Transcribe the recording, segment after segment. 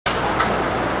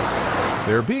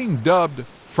They're being dubbed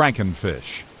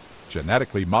Frankenfish,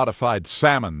 genetically modified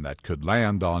salmon that could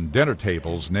land on dinner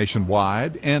tables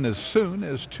nationwide in as soon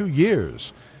as 2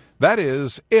 years. That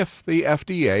is, if the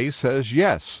FDA says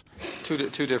yes. Two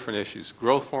different issues.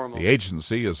 Growth hormone. The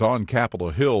agency is on Capitol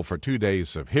Hill for 2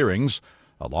 days of hearings,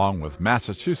 along with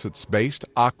Massachusetts-based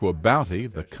Aqua Bounty,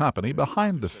 the company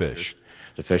behind the fish.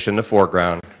 The fish in the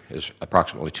foreground is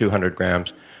approximately 200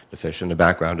 grams. The fish in the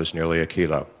background is nearly a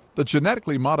kilo. The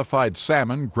genetically modified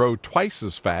salmon grow twice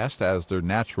as fast as their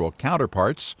natural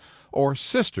counterparts, or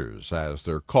sisters as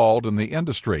they're called in the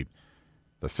industry.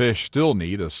 The fish still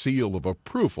need a seal of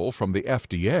approval from the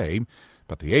FDA,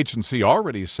 but the agency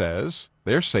already says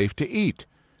they're safe to eat.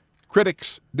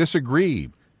 Critics disagree,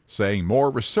 saying more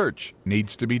research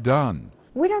needs to be done.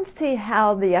 We don't see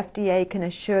how the FDA can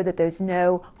assure that there's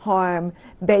no harm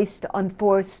based on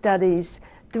 4 studies,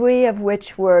 3 of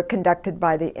which were conducted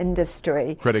by the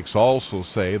industry. Critics also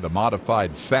say the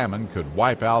modified salmon could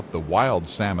wipe out the wild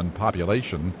salmon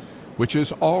population, which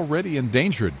is already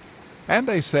endangered. And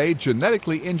they say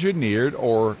genetically engineered,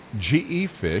 or GE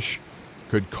fish,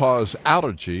 could cause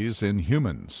allergies in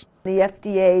humans. The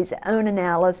FDA's own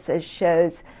analysis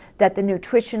shows that the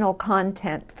nutritional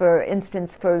content, for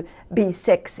instance, for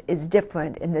B6 is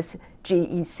different in this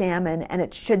GE salmon, and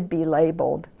it should be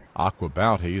labeled. Aqua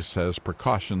Bounty says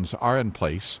precautions are in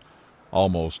place.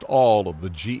 Almost all of the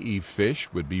GE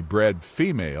fish would be bred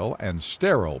female and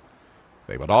sterile.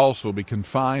 They would also be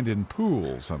confined in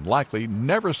pools and likely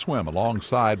never swim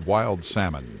alongside wild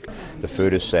salmon. The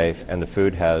food is safe, and the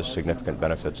food has significant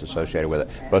benefits associated with it,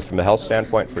 both from a health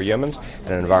standpoint for humans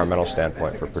and an environmental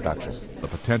standpoint for production. The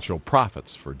potential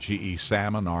profits for GE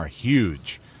salmon are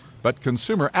huge, but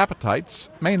consumer appetites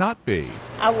may not be.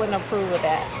 I wouldn't approve of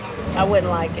that. I wouldn't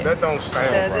like it. That don't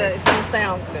sound right. It don't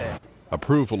sound good.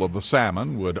 Approval of the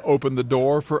salmon would open the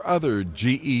door for other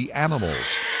GE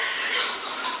animals.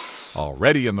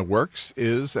 Already in the works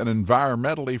is an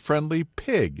environmentally friendly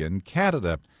pig in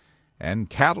Canada and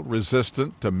cattle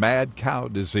resistant to mad cow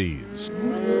disease.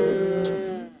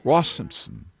 Ross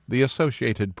Simpson, The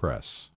Associated Press.